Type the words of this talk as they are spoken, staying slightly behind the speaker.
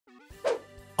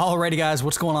Alrighty guys,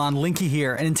 what's going on? Linky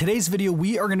here, and in today's video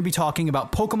we are going to be talking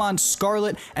about Pokemon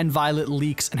Scarlet and Violet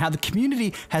leaks and how the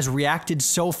community has reacted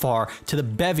so far to the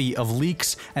bevy of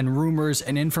leaks and rumors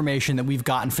and information that we've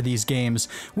gotten for these games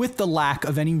with the lack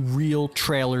of any real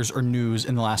trailers or news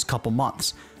in the last couple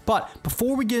months. But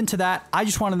before we get into that, I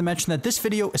just wanted to mention that this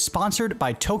video is sponsored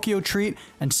by Tokyo Treat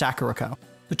and Sakurako.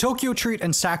 The Tokyo Treat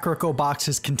and Sakurako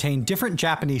boxes contain different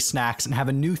Japanese snacks and have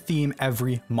a new theme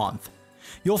every month.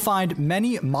 You'll find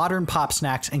many modern pop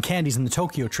snacks and candies in the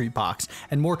Tokyo Treat box,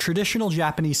 and more traditional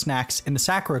Japanese snacks in the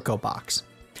Sakurako box.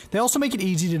 They also make it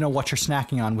easy to know what you're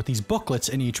snacking on with these booklets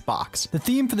in each box. The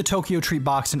theme for the Tokyo Treat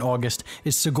box in August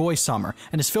is Sugoi Summer,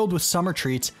 and is filled with summer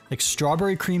treats like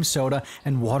strawberry cream soda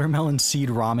and watermelon seed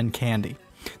ramen candy.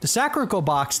 The Sakurako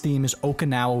box theme is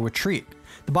Okinawa Retreat.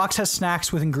 The box has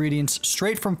snacks with ingredients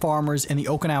straight from farmers in the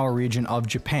Okinawa region of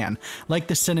Japan, like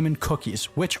the cinnamon cookies,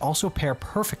 which also pair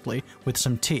perfectly with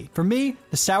some tea. For me,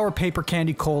 the sour paper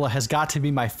candy cola has got to be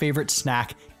my favorite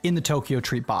snack in the Tokyo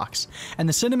Treat box, and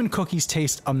the cinnamon cookies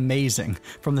taste amazing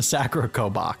from the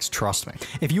Sakurako box, trust me.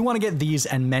 If you want to get these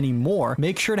and many more,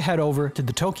 make sure to head over to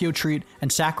the Tokyo Treat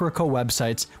and Sakurako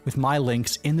websites with my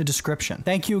links in the description.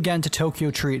 Thank you again to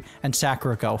Tokyo Treat and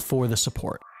Sakurako for the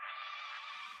support.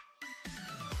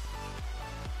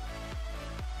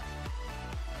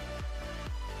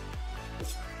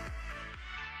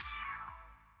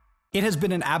 It has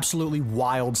been an absolutely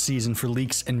wild season for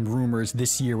leaks and rumors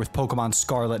this year with Pokemon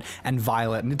Scarlet and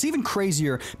Violet, and it's even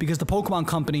crazier because the Pokemon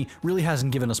Company really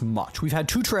hasn't given us much. We've had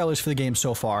 2 trailers for the game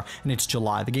so far, and it's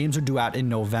July. The games are due out in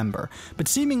November. But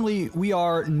seemingly, we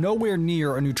are nowhere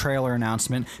near a new trailer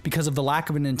announcement because of the lack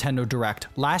of a Nintendo Direct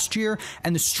last year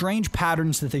and the strange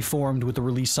patterns that they formed with the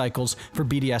release cycles for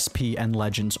BDSP and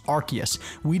Legends Arceus.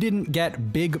 We didn't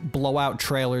get big blowout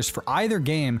trailers for either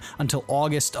game until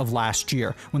August of last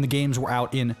year, when the games were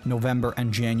out in November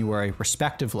and January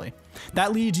respectively.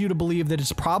 That leads you to believe that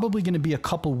it's probably going to be a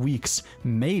couple weeks,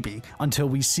 maybe, until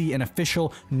we see an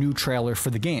official new trailer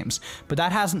for the games. But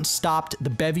that hasn't stopped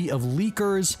the bevy of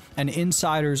leakers and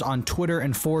insiders on Twitter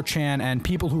and 4chan and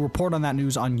people who report on that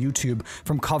news on YouTube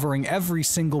from covering every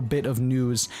single bit of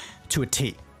news to a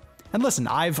T. And listen,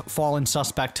 I've fallen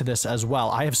suspect to this as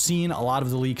well. I have seen a lot of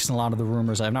the leaks and a lot of the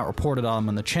rumors. I have not reported on them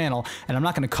on the channel, and I'm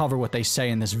not going to cover what they say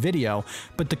in this video,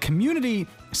 but the community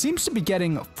seems to be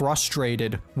getting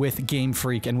frustrated with Game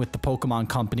Freak and with the Pokemon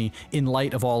Company in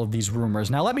light of all of these rumors.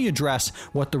 Now, let me address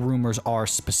what the rumors are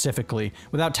specifically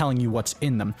without telling you what's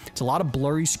in them. It's a lot of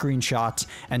blurry screenshots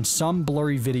and some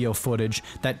blurry video footage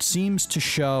that seems to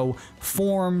show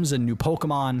forms and new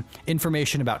Pokemon,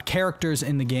 information about characters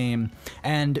in the game,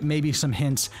 and maybe some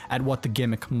hints at what the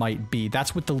gimmick might be.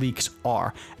 That's what the leaks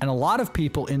are. And a lot of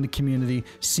people in the community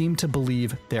seem to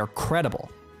believe they're credible.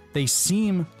 They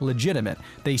seem legitimate.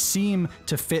 They seem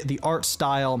to fit the art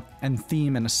style and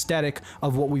theme and aesthetic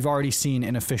of what we've already seen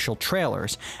in official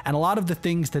trailers. And a lot of the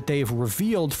things that they've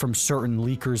revealed from certain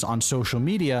leakers on social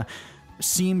media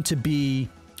seem to be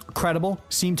credible,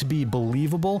 seem to be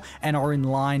believable, and are in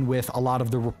line with a lot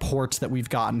of the reports that we've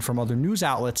gotten from other news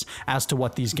outlets as to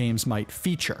what these games might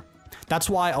feature. That's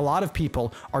why a lot of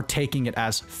people are taking it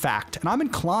as fact, and I'm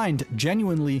inclined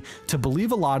genuinely to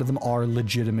believe a lot of them are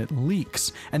legitimate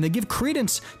leaks, and they give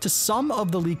credence to some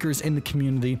of the leakers in the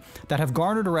community that have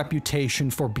garnered a reputation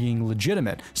for being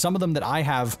legitimate. Some of them that I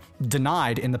have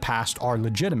denied in the past are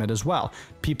legitimate as well.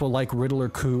 People like Riddler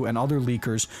Coup and other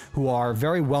leakers who are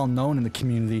very well known in the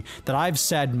community that I've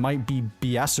said might be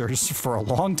BSers for a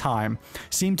long time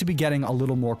seem to be getting a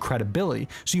little more credibility.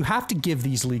 So you have to give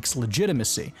these leaks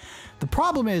legitimacy. The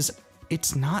problem is,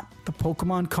 it's not the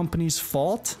Pokemon Company's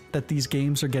fault that these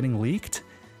games are getting leaked.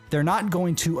 They're not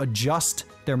going to adjust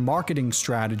their marketing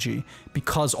strategy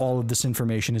because all of this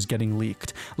information is getting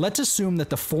leaked. Let's assume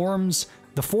that the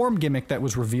form gimmick that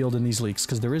was revealed in these leaks,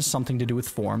 because there is something to do with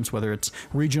forms, whether it's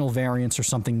regional variants or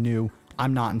something new,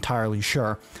 I'm not entirely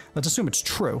sure. Let's assume it's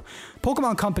true.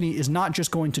 Pokemon Company is not just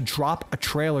going to drop a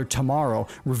trailer tomorrow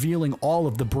revealing all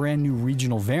of the brand new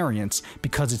regional variants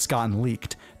because it's gotten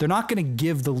leaked. They're not going to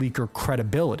give the leaker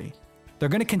credibility. They're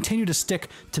going to continue to stick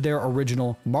to their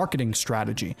original marketing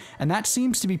strategy, and that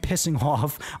seems to be pissing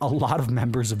off a lot of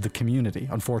members of the community,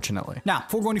 unfortunately. Now,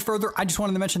 before going any further, I just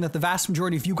wanted to mention that the vast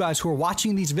majority of you guys who are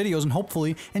watching these videos and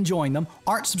hopefully enjoying them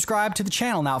aren't subscribed to the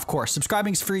channel. Now, of course,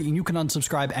 subscribing is free and you can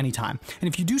unsubscribe anytime. And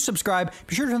if you do subscribe,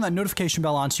 be sure to turn that notification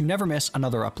bell on so you never miss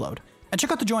another upload. And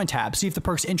check out the Join tab, see if the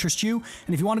perks interest you,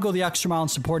 and if you want to go the extra mile in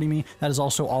supporting me, that is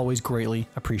also always greatly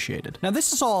appreciated. Now,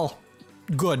 this is all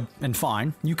good and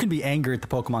fine. You can be angry at the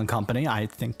Pokemon Company. I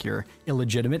think you're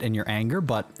illegitimate in your anger,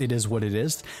 but it is what it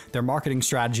is. Their marketing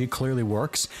strategy clearly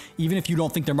works. Even if you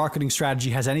don't think their marketing strategy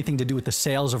has anything to do with the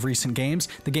sales of recent games,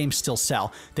 the games still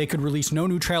sell. They could release no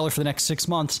new trailer for the next 6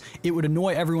 months. It would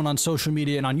annoy everyone on social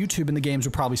media and on YouTube, and the games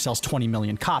would probably sell 20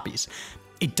 million copies.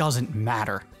 It doesn't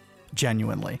matter,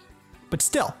 genuinely. But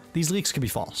still, these leaks could be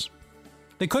false.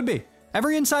 They could be.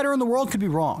 Every insider in the world could be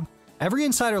wrong. Every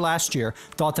insider last year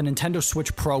thought the Nintendo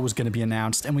Switch Pro was going to be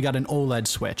announced, and we got an OLED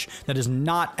Switch that is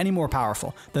not any more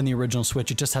powerful than the original Switch.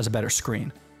 It just has a better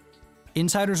screen.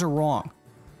 Insiders are wrong.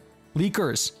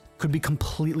 Leakers could be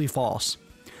completely false.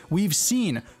 We've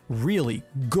seen really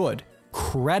good,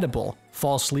 credible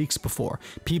false leaks before.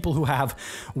 People who have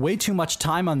way too much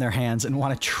time on their hands and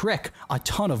want to trick a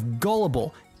ton of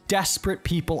gullible, desperate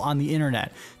people on the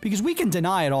internet, because we can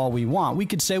deny it all we want. We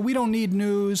could say we don't need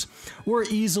news.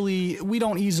 We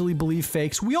don't easily believe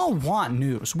fakes. We all want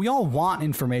news. We all want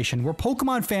information. We're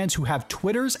Pokemon fans who have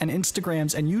Twitters and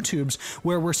Instagrams and YouTubes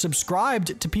where we're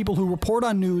subscribed to people who report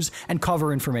on news and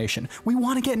cover information. We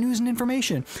want to get news and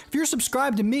information. If you're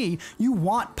subscribed to me, you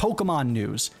want Pokemon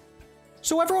news.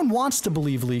 So everyone wants to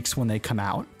believe leaks when they come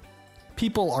out.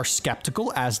 People are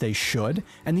skeptical, as they should,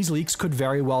 and these leaks could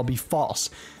very well be false.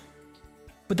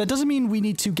 But that doesn't mean we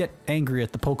need to get angry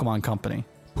at the Pokemon Company.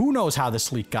 Who knows how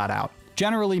this leak got out?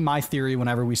 Generally, my theory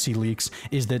whenever we see leaks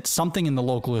is that something in the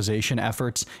localization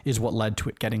efforts is what led to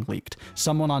it getting leaked.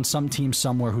 Someone on some team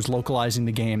somewhere who's localizing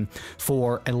the game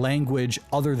for a language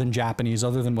other than Japanese,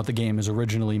 other than what the game is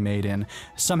originally made in,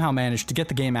 somehow managed to get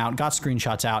the game out, got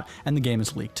screenshots out, and the game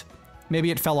is leaked. Maybe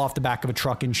it fell off the back of a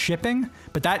truck in shipping,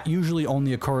 but that usually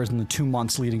only occurs in the 2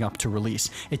 months leading up to release.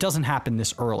 It doesn't happen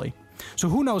this early. So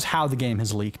who knows how the game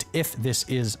has leaked, if this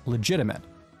is legitimate.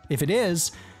 If it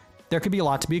is, there could be a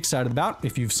lot to be excited about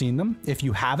if you've seen them. If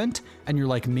you haven't, and you're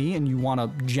like me and you want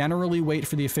to generally wait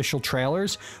for the official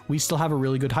trailers, we still have a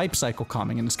really good hype cycle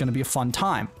coming, and it's going to be a fun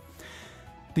time.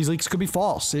 These leaks could be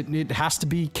false. It has to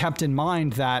be kept in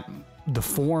mind that the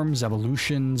forms,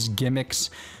 evolutions, gimmicks,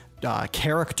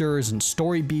 characters and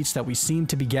story beats that we seem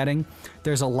to be getting,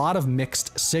 there's a lot of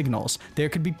mixed signals. There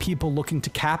could be people looking to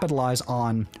capitalize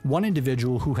on one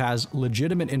individual who has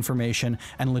legitimate information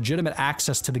and legitimate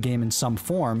access to the game in some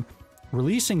form,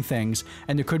 releasing things,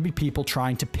 and there could be people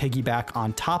trying to piggyback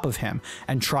on top of him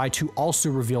and try to also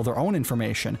reveal their own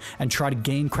information and try to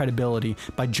gain credibility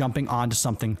by jumping onto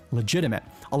something legitimate.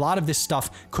 A lot of this stuff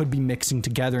could be mixing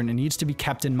together, and it needs to be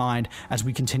kept in mind as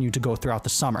we continue to go throughout the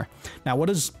summer. Now,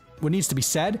 what needs to be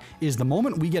said is the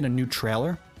moment we get a new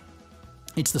trailer,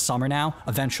 it's the summer now,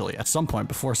 eventually, at some point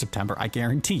before September, I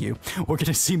guarantee you, we're going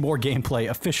to see more gameplay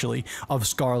officially of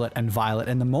Scarlet and Violet.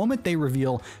 And the moment they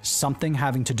reveal something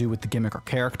having to do with the gimmick or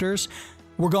characters,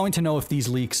 we're going to know if these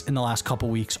leaks in the last couple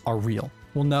weeks are real.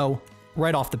 We'll know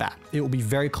right off the bat. It will be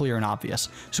very clear and obvious.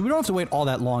 So we don't have to wait all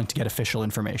that long to get official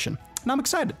information. And I'm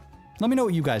excited. Let me know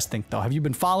what you guys think, though. Have you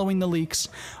been following the leaks?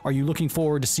 Are you looking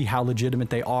forward to see how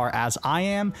legitimate they are, as I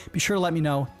am? Be sure to let me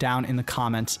know down in the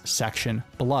comments section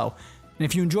below. And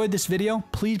if you enjoyed this video,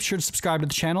 please be sure to subscribe to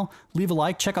the channel, leave a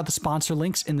like, check out the sponsor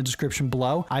links in the description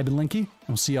below. I've been Linky, and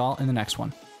we'll see y'all in the next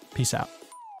one. Peace out.